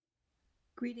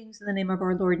Greetings in the name of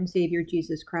our Lord and Savior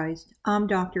Jesus Christ. I'm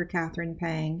Dr. Catherine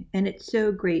Pang, and it's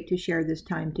so great to share this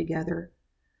time together.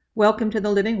 Welcome to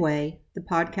the Living Way, the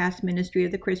podcast ministry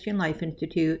of the Christian Life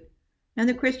Institute, and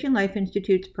the Christian Life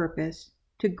Institute's purpose,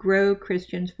 to grow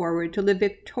Christians forward to live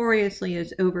victoriously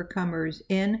as overcomers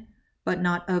in, but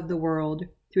not of the world,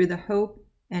 through the hope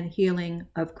and healing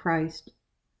of Christ.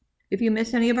 If you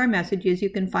miss any of our messages, you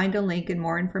can find a link and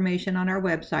more information on our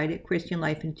website at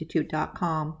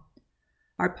christianlifeinstitute.com.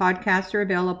 Our podcasts are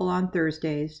available on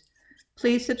Thursdays.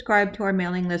 Please subscribe to our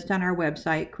mailing list on our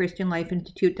website,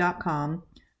 christianlifeinstitute.com,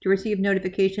 to receive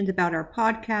notifications about our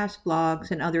podcasts,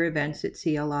 blogs, and other events at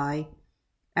CLI.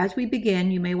 As we begin,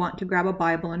 you may want to grab a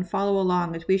Bible and follow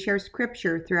along as we share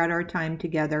scripture throughout our time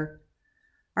together.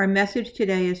 Our message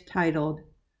today is titled,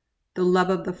 "The Love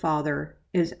of the Father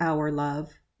is Our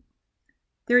Love."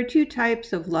 There are two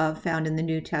types of love found in the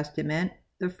New Testament.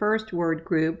 The first word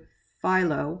group,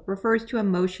 philo, refers to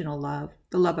emotional love,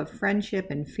 the love of friendship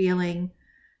and feeling.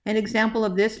 An example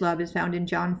of this love is found in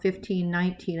John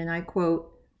 15:19, and I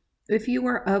quote, "If you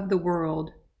were of the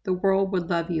world would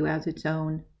love you as its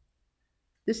own."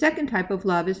 The second type of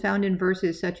love is found in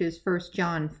verses such as 1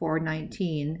 John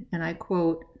 4:19, and I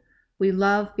quote, "We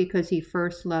love because he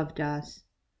first loved us."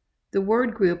 The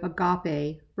word group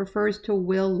agape refers to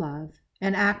will love,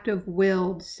 an act of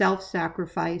willed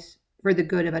self-sacrifice for the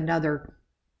good of another.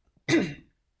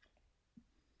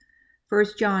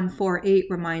 1 John 4:8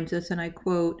 reminds us, and I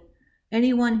quote,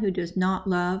 "Anyone who does not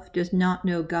love does not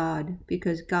know God,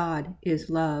 because God is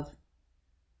love."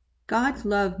 God's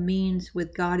love means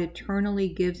with God eternally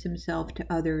gives himself to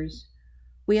others.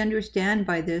 We understand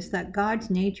by this that God's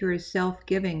nature is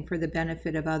self-giving for the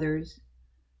benefit of others.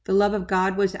 The love of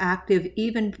God was active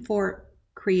even for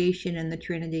creation in the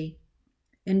Trinity.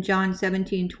 In John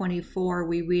 17:24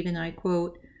 we read, and I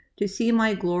quote, "To see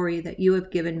my glory that you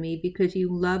have given me, because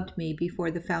you loved me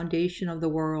before the foundation of the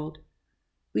world."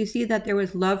 We see that there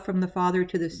was love from the Father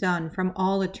to the Son from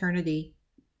all eternity.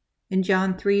 In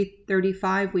John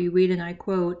 3:35 we read, and I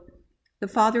quote, "The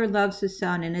Father loves the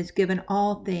Son and has given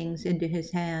all things into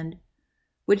his hand,"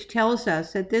 which tells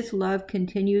us that this love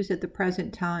continues at the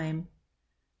present time.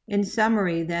 In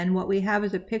summary, then, what we have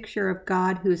is a picture of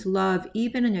God whose love,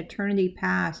 even in eternity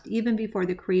past, even before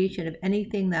the creation of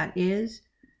anything that is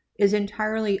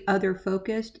entirely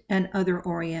other-focused and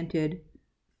other-oriented.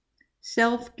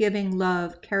 Self-giving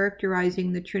love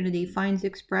characterizing the Trinity finds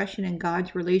expression in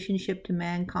God's relationship to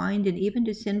mankind and even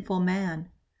to sinful man.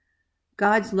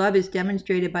 God's love is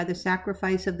demonstrated by the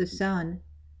sacrifice of the Son.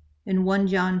 In 1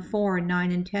 John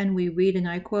 4:9 and 10 we read, and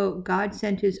I quote, "God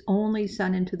sent his only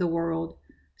Son into the world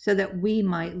so that we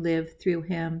might live through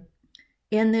him.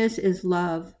 In this is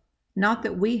love, not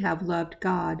that we have loved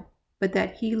God, but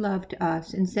that he loved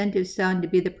us and sent his Son to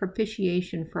be the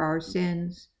propitiation for our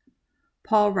sins."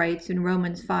 Paul writes in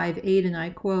Romans 5:8, and I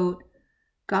quote,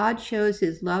 "God shows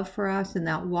his love for us in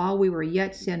that while we were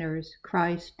yet sinners,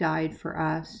 Christ died for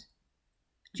us."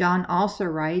 John also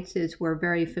writes, as we're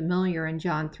very familiar in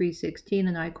John 3:16,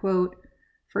 and I quote,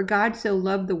 "For God so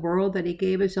loved the world that he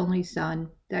gave his only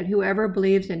Son, that whoever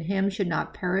believes in him should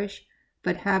not perish,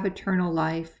 but have eternal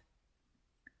life."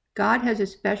 God has a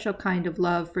special kind of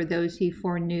love for those he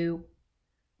foreknew.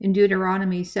 In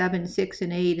Deuteronomy 7:6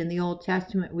 and 8 in the Old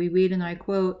Testament we read, and I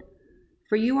quote,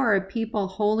 "For you are a people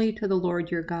holy to the Lord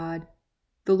your God.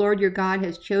 The Lord your God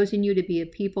has chosen you to be a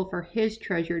people for his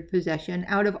treasured possession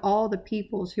out of all the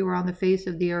peoples who are on the face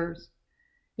of the earth.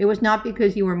 It was not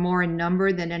because you were more in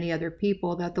number than any other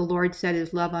people that the Lord set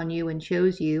his love on you and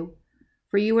chose you,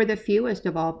 for you were the fewest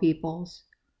of all peoples.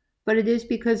 But it is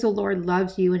because the Lord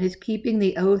loves you and is keeping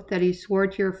the oath that he swore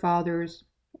to your fathers,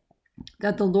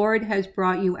 that the Lord has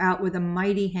brought you out with a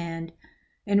mighty hand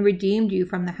and redeemed you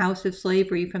from the house of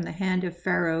slavery, from the hand of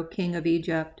Pharaoh, king of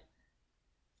Egypt."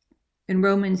 In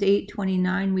Romans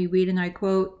 8:29 we read, and I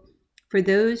quote, "For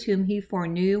those whom he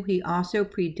foreknew, he also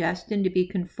predestined to be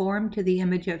conformed to the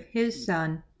image of his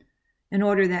Son, in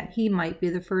order that he might be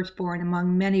the firstborn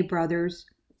among many brothers."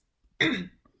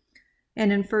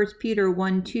 And in 1 Peter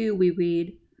 1:2 we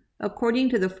read, "According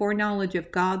to the foreknowledge of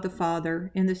God the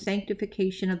Father, in the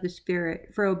sanctification of the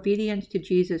Spirit, for obedience to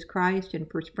Jesus Christ and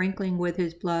for sprinkling with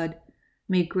his blood,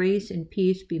 may grace and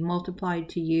peace be multiplied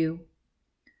to you."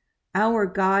 Our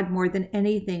God, more than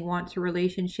anything, wants a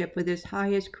relationship with his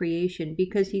highest creation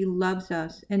because he loves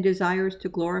us and desires to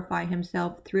glorify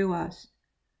himself through us.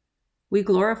 We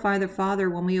glorify the Father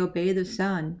when we obey the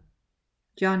Son.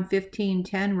 John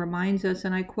 15:10 reminds us,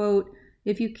 and I quote,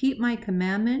 "If you keep my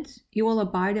commandments, you will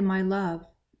abide in my love,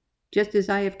 just as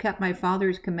I have kept my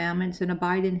Father's commandments and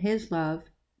abide in his love."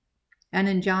 And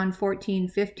in John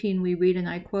 14:15 we read, and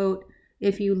I quote,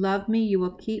 If you love me, you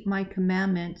will keep my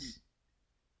commandments.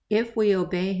 If we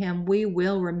obey him, we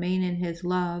will remain in his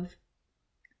love.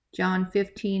 John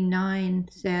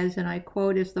 15:9 says, and I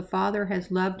quote, "As the Father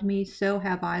has loved me, so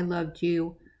have I loved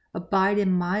you. Abide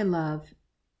in my love."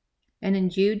 And in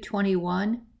Jude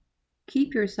 21,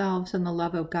 keep yourselves in the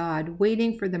love of God,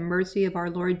 waiting for the mercy of our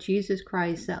Lord Jesus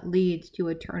Christ that leads to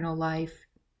eternal life.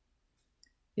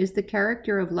 Is the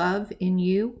character of love in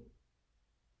you?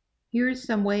 Here's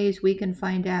some ways we can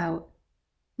find out.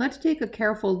 Let's take a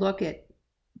careful look at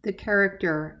the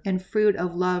character and fruit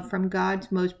of love from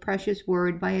God's most precious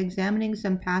word by examining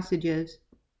some passages.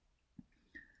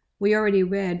 We already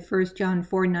read 1 John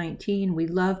 4:19, we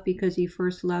love because he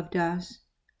first loved us.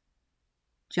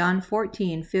 John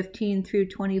 14:15 through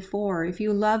 24, if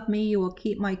you love me, you will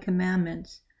keep my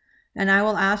commandments, and I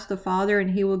will ask the Father, and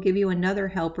he will give you another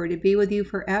helper to be with you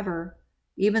forever,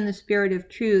 even the Spirit of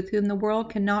truth, whom the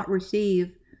world cannot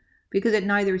receive, because it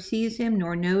neither sees him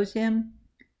nor knows him.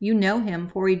 You know him,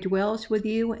 for he dwells with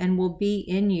you and will be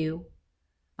in you.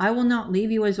 I will not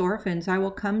leave you as orphans, I will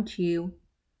come to you.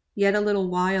 Yet a little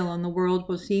while, and the world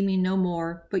will see me no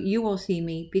more, but you will see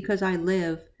me, because I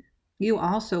live. You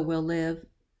also will live.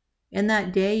 In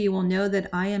that day you will know that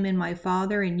I am in my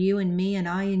Father, and you in me, and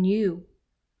I in you.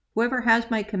 Whoever has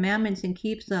my commandments and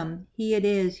keeps them, he it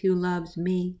is who loves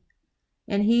me.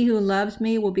 And he who loves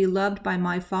me will be loved by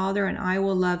my Father, and I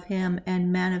will love him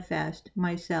and manifest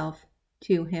myself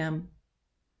to him.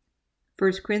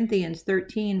 1 Corinthians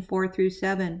 13:4 through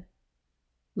 7.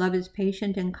 Love is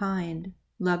patient and kind.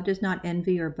 Love does not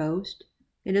envy or boast.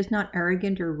 It is not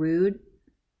arrogant or rude.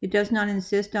 It does not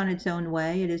insist on its own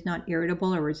way. It is not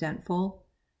irritable or resentful.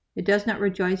 It does not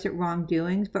rejoice at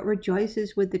wrongdoings, but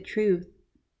rejoices with the truth.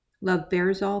 Love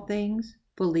bears all things,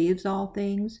 believes all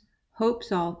things,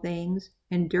 hopes all things,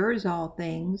 endures all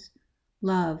things.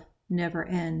 Love never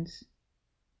ends.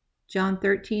 John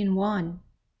 13:1.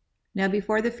 Now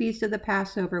before the feast of the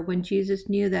Passover, when Jesus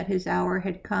knew that his hour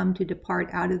had come to depart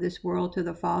out of this world to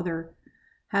the Father,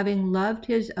 having loved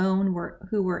his own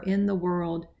who were in the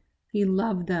world, he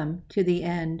loved them to the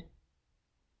end.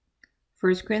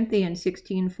 1 Corinthians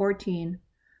 16:14.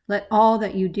 Let all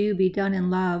that you do be done in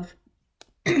love.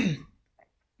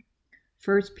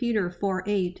 1 Peter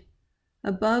 4:8.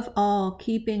 Above all,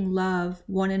 keeping love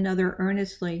one another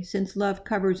earnestly, since love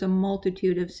covers a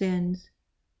multitude of sins.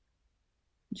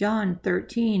 John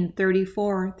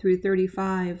 13:34 through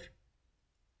 35.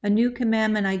 A new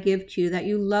commandment I give to you, that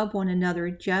you love one another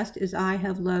just as I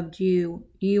have loved you.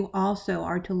 You also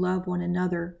are to love one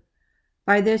another.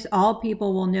 By this all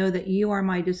people will know that you are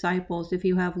my disciples, if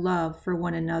you have love for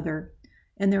one another.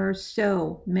 And there are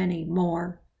so many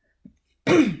more.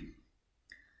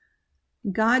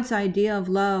 God's idea of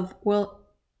love will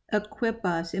equip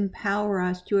us, empower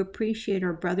us to appreciate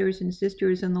our brothers and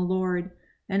sisters in the Lord,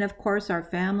 and of course our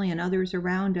family and others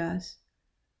around us.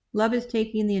 Love is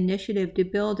taking the initiative to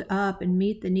build up and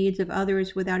meet the needs of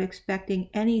others without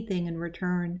expecting anything in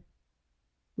return.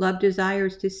 Love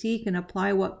desires to seek and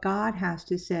apply what God has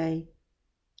to say.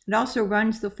 It also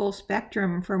runs the full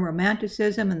spectrum from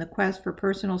romanticism and the quest for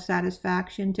personal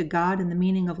satisfaction to God and the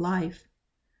meaning of life.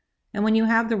 And when you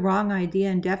have the wrong idea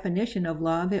and definition of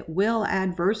love, it will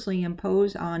adversely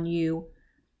impose on you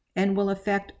and will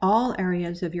affect all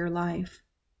areas of your life.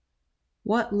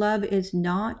 What love is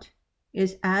not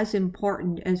is as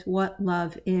important as what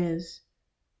love is.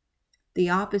 The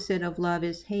opposite of love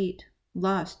is hate,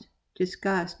 lust,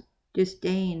 disgust,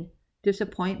 disdain,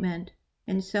 disappointment,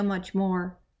 and so much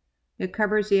more. It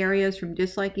covers the areas from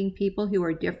disliking people who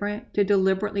are different to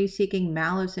deliberately seeking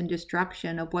malice and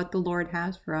destruction of what the Lord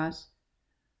has for us.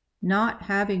 Not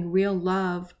having real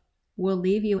love will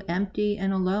leave you empty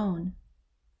and alone.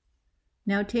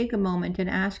 Now take a moment and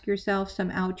ask yourself some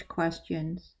ouch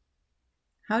questions.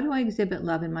 How do I exhibit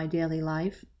love in my daily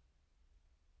life?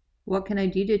 What can I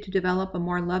do to develop a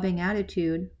more loving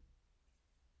attitude?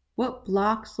 What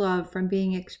blocks love from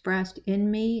being expressed in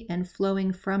me and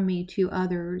flowing from me to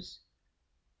others?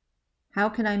 How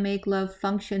can I make love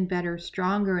function better,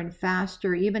 stronger, and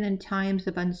faster, even in times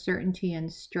of uncertainty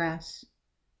and stress?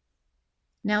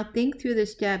 Now think through the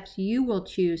steps you will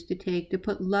choose to take to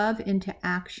put love into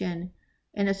action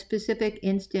in a specific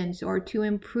instance or to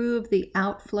improve the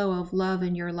outflow of love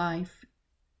in your life.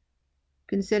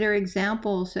 Consider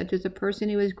examples such as a person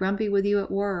who is grumpy with you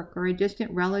at work, or a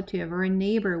distant relative, or a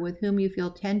neighbor with whom you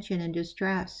feel tension and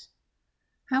distress.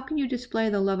 How can you display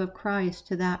the love of Christ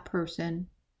to that person?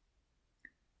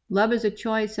 Love is a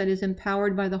choice that is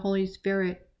empowered by the Holy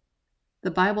Spirit.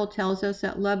 The Bible tells us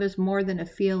that love is more than a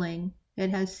feeling. It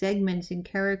has segments and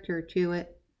character to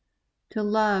it. To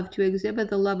love, to exhibit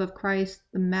the love of Christ,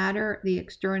 the matter, the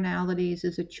externalities,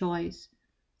 is a choice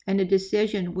and a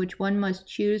decision which one must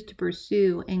choose to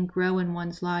pursue and grow in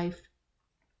one's life.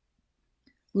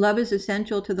 Love is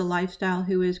essential to the lifestyle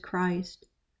who is Christ.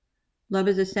 Love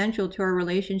is essential to our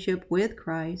relationship with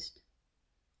Christ.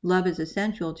 Love is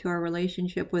essential to our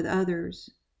relationship with others.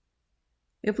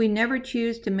 If we never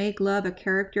choose to make love a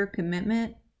character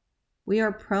commitment, we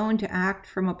are prone to act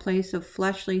from a place of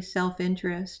fleshly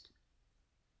self-interest.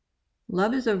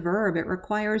 Love is a verb. It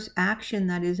requires action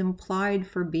that is implied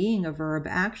for being a verb,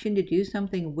 action to do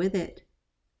something with it.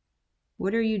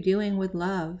 What are you doing with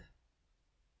love?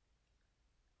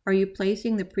 Are you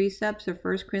placing the precepts of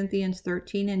 1 Corinthians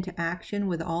 13 into action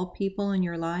with all people in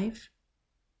your life?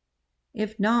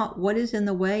 If not, what is in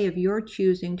the way of your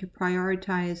choosing to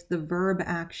prioritize the verb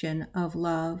action of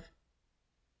love?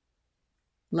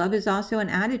 Love is also an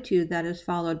attitude that is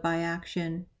followed by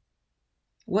action.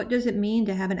 What does it mean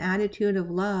to have an attitude of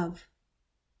love?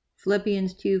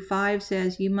 Philippians 2:5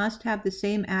 says, you must have the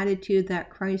same attitude that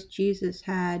Christ Jesus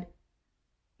had.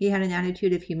 He had an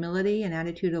attitude of humility, an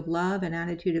attitude of love, an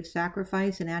attitude of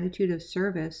sacrifice, an attitude of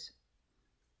service.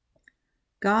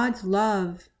 God's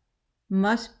love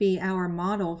must be our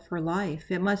model for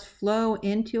life. It must flow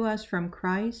into us from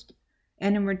Christ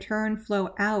and in return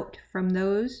flow out from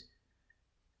those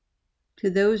to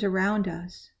those around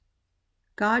us.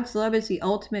 God's love is the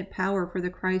ultimate power for the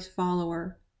Christ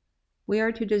follower. We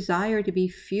are to desire to be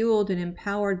fueled and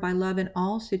empowered by love in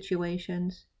all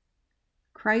situations.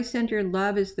 Christ-centered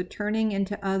love is the turning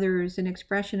into others an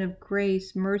expression of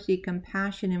grace, mercy,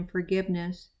 compassion, and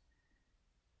forgiveness.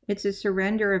 It's a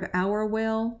surrender of our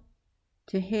will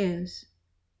to His.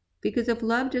 Because if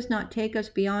love does not take us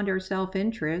beyond our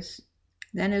self-interests,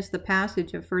 then as the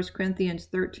passage of 1 Corinthians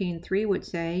 13:3 would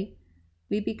say,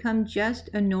 we become just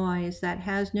a noise that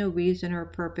has no reason or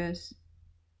purpose.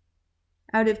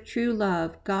 Out of true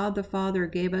love, God the Father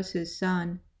gave us His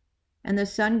Son, and the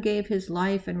Son gave His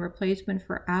life in replacement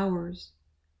for ours.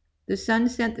 The Son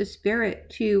sent the Spirit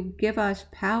to give us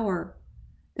power,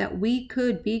 that we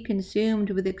could be consumed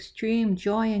with extreme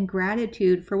joy and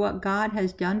gratitude for what God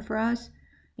has done for us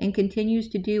and continues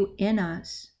to do in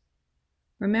us.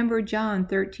 Remember John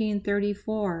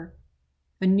 13:34.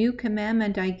 A new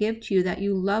commandment I give to you, that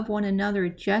you love one another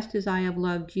just as I have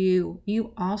loved you.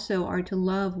 You also are to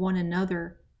love one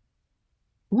another.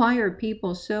 Why are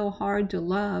people so hard to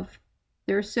love?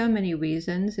 There are so many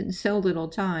reasons and so little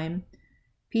time.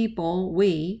 People,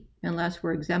 we, unless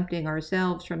we're exempting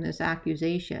ourselves from this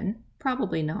accusation,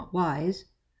 probably not wise,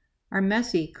 are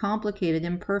messy, complicated,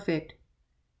 imperfect.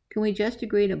 Can we just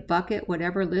agree to bucket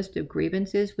whatever list of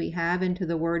grievances we have into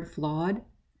the word flawed?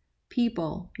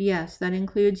 People, yes, that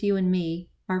includes you and me,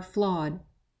 are flawed.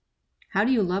 How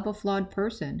do you love a flawed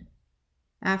person?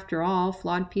 After all,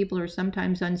 flawed people are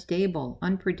sometimes unstable,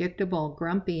 unpredictable,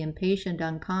 grumpy, impatient,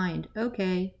 unkind,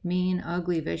 okay, mean,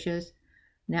 ugly, vicious.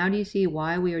 Now do you see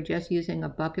why we are just using a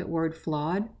bucket word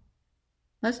flawed?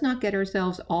 Let's not get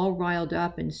ourselves all riled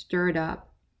up and stir up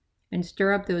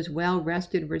those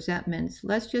well-rested resentments.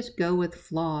 Let's just go with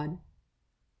flawed.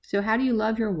 So how do you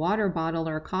love your water bottle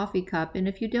or coffee cup? And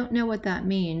if you don't know what that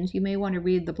means, you may want to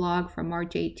read the blog from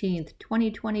March 18th,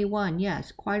 2021.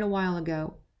 Yes, quite a while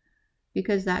ago.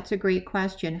 Because that's a great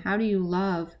question. How do you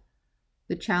love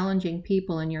the challenging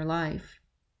people in your life?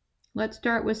 Let's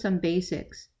start with some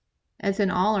basics. As in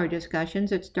all our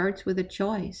discussions, it starts with a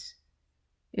choice.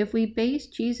 If we base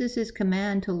Jesus'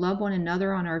 command to love one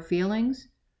another on our feelings,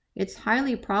 it's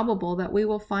highly probable that we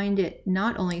will find it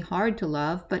not only hard to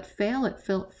love, but fail at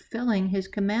fulfilling His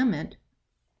commandment.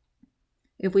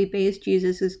 If we base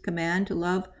Jesus' command to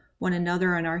love one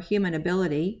another on our human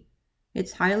ability,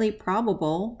 it's highly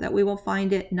probable that we will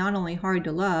find it not only hard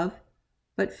to love,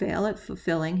 but fail at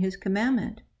fulfilling His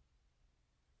commandment.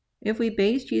 If we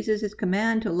base Jesus'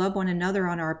 command to love one another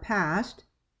on our past,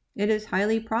 it is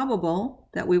highly probable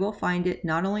that we will find it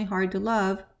not only hard to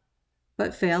love,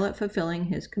 but fail at fulfilling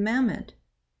His commandment.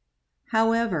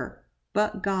 However,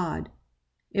 but God,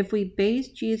 if we base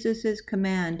Jesus'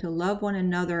 command to love one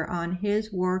another on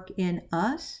His work in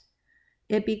us,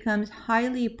 it becomes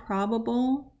highly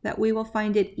probable that we will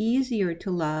find it easier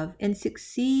to love and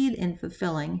succeed in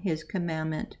fulfilling His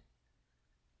commandment.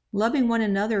 Loving one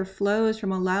another flows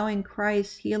from allowing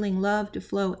Christ's healing love to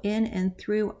flow in and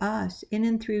through us, in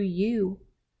and through you.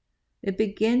 It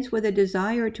begins with a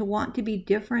desire to want to be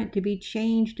different, to be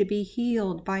changed, to be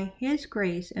healed by His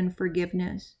grace and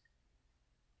forgiveness.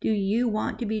 Do you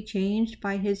want to be changed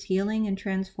by His healing and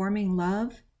transforming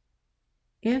love?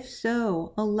 If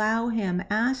so, allow Him,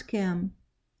 ask Him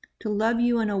to love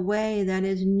you in a way that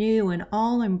is new and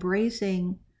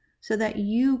all-embracing, so that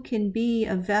you can be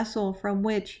a vessel from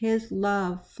which His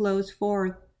love flows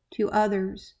forth to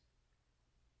others.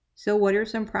 So what are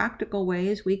some practical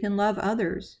ways we can love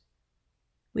others?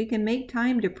 We can make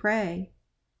time to pray,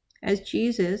 as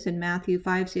Jesus in Matthew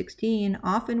 5:16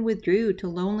 often withdrew to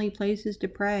lonely places to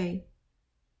pray.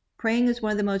 Praying is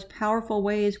one of the most powerful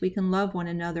ways we can love one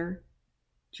another.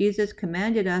 Jesus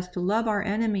commanded us to love our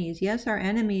enemies, yes, our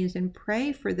enemies, and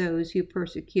pray for those who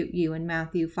persecute you in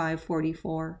Matthew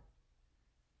 5:44.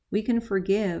 We can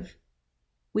forgive.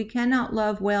 We cannot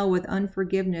love well with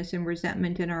unforgiveness and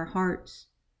resentment in our hearts.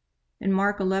 In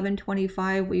Mark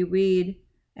 11:25 we read,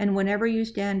 "And whenever you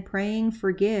stand praying,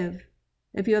 forgive,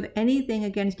 if you have anything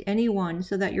against anyone,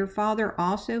 so that your Father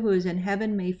also who is in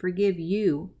heaven may forgive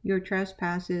you your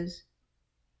trespasses."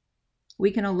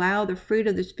 We can allow the fruit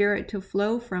of the Spirit to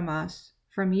flow from us,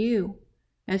 from you.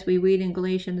 As we read in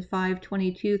Galatians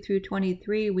 5:22 through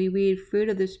 23, we read, "Fruit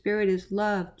of the Spirit is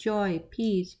love, joy,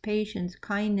 peace, patience,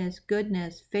 kindness,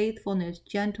 goodness, faithfulness,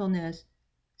 gentleness,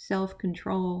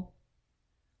 self-control."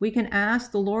 We can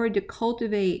ask the Lord to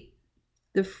cultivate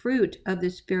the fruit of the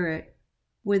Spirit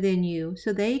within you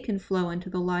so they can flow into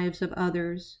the lives of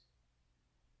others.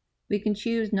 We can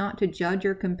choose not to judge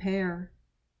or compare.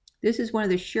 This is one of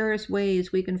the surest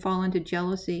ways we can fall into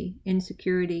jealousy,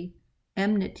 insecurity,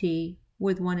 enmity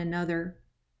with one another.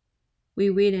 We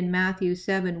read in Matthew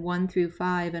 7:1 through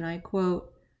 5, and I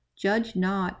quote, "Judge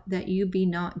not that you be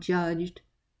not judged.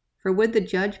 For with the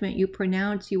judgment you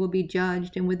pronounce you will be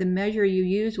judged, and with the measure you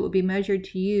use will be measured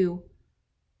to you.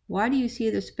 Why do you see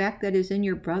the speck that is in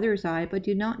your brother's eye, but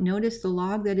do not notice the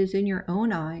log that is in your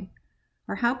own eye?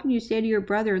 Or how can you say to your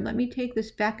brother, 'Let me take the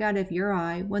speck out of your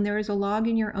eye,' when there is a log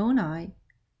in your own eye?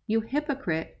 You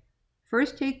hypocrite!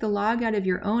 First take the log out of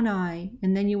your own eye,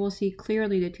 and then you will see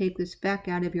clearly to take the speck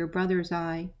out of your brother's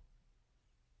eye."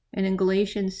 And in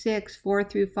Galatians 6:4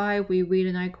 through 5 we read,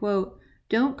 and I quote,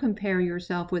 "Don't compare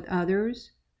yourself with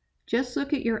others. Just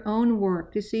look at your own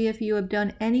work to see if you have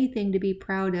done anything to be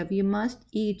proud of. You must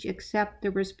each accept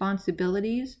the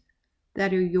responsibilities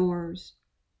that are yours."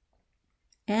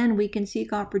 And we can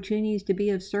seek opportunities to be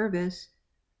of service.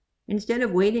 Instead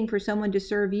of waiting for someone to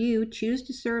serve you, choose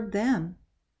to serve them.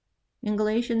 In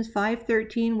Galatians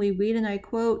 5:13 we read, and I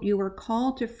quote, "You are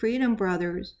called to freedom,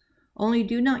 brothers. Only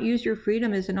do not use your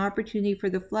freedom as an opportunity for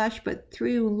the flesh, but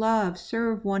through love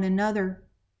serve one another."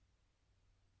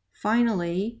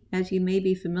 Finally, as you may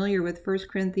be familiar with 1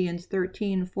 Corinthians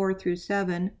 13:4 through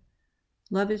 7,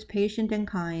 love is patient and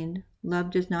kind. Love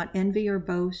does not envy or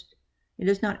boast. It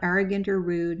is not arrogant or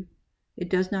rude. It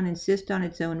does not insist on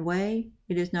its own way.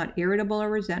 It is not irritable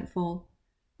or resentful.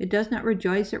 It does not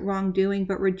rejoice at wrongdoing,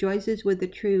 but rejoices with the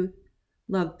truth.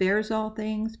 Love bears all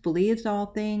things, believes all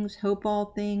things, hopes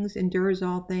all things, endures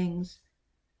all things.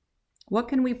 What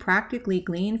can we practically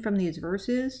glean from these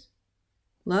verses?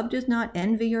 Love does not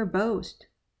envy or boast.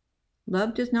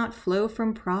 Love does not flow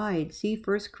from pride. See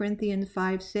 1 Corinthians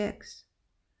 5:6.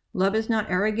 Love is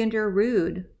not arrogant or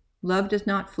rude. Love does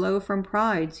not flow from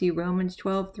pride. See Romans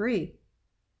 12:3.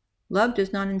 Love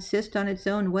does not insist on its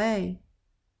own way.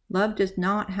 Love does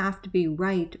not have to be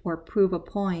right or prove a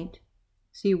point.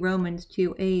 See Romans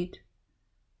 2:8.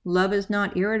 Love is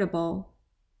not irritable.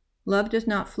 Love does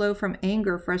not flow from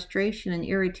anger, frustration, and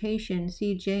irritation.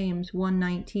 See James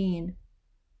 1:19.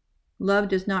 Love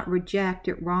does not reject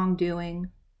at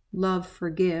wrongdoing. Love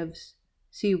forgives.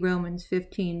 See Romans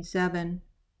 15:7.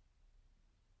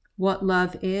 What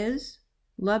love is?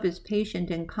 Love is patient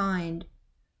and kind.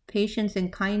 Patience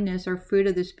and kindness are fruit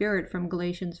of the Spirit from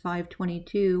Galatians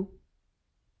 5:22.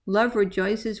 Love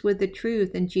rejoices with the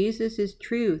truth, and Jesus is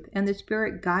truth, and the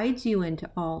Spirit guides you into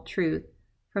all truth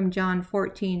from John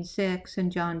 14:6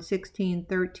 and John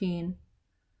 16:13.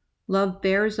 Love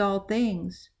bears all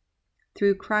things,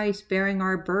 through Christ bearing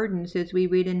our burdens, as we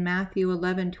read in Matthew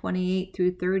 11:28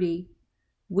 through 30.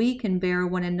 We can bear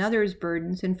one another's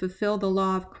burdens and fulfill the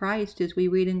law of Christ, as we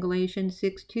read in Galatians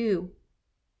 6:2.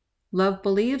 Love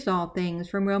believes all things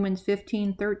from Romans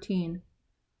 15:13.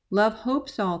 Love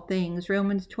hopes all things,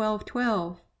 Romans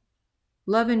 12:12.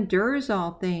 Love endures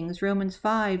all things, Romans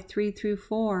 5:3 through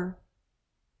 4.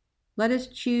 Let us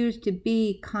choose to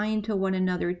be kind to one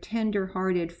another,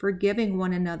 tender-hearted, forgiving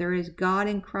one another as God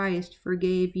in Christ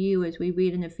forgave you, as we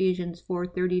read in Ephesians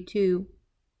 4:32.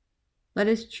 Let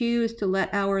us choose to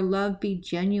let our love be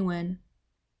genuine.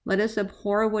 Let us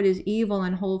abhor what is evil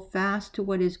and hold fast to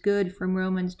what is good from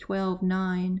Romans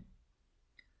 12:9.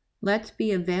 Let's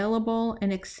be available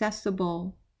and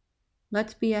accessible.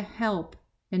 Let's be a help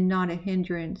and not a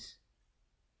hindrance.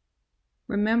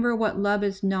 Remember, what love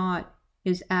is not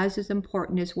is as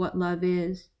important as what love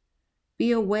is.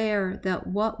 Be aware that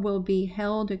what will be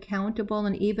held accountable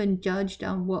and even judged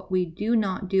on what we do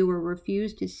not do or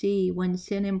refuse to see when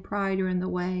sin and pride are in the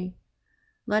way.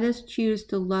 Let us choose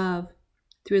to love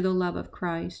through the love of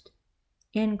Christ.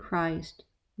 In Christ,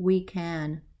 we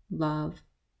can love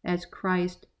as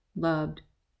Christ loved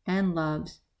and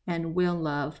loves and will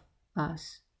love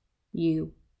us,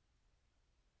 you.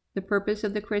 The purpose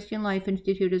of the Christian Life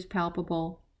Institute is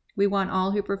palpable. We want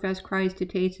all who profess Christ to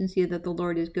taste and see that the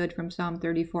Lord is good, from Psalm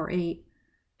 34:8.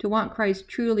 To want Christ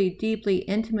truly, deeply,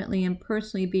 intimately, and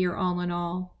personally be your all in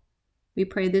all. We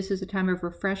pray this is a time of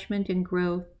refreshment and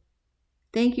growth.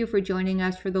 Thank you for joining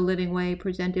us for The Living Way,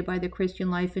 presented by the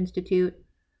Christian Life Institute.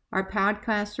 Our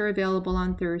podcasts are available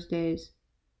on Thursdays.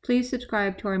 Please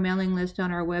subscribe to our mailing list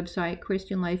on our website,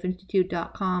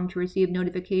 christianlifeinstitute.com, to receive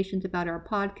notifications about our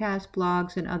podcasts,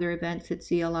 blogs, and other events at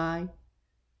CLI.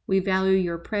 We value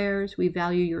your prayers. We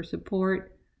value your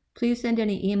support. Please send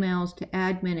any emails to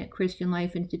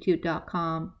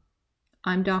admin@christianlifeinstitute.com.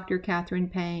 I'm Dr. Catherine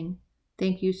Pang.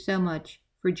 Thank you so much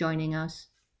for joining us.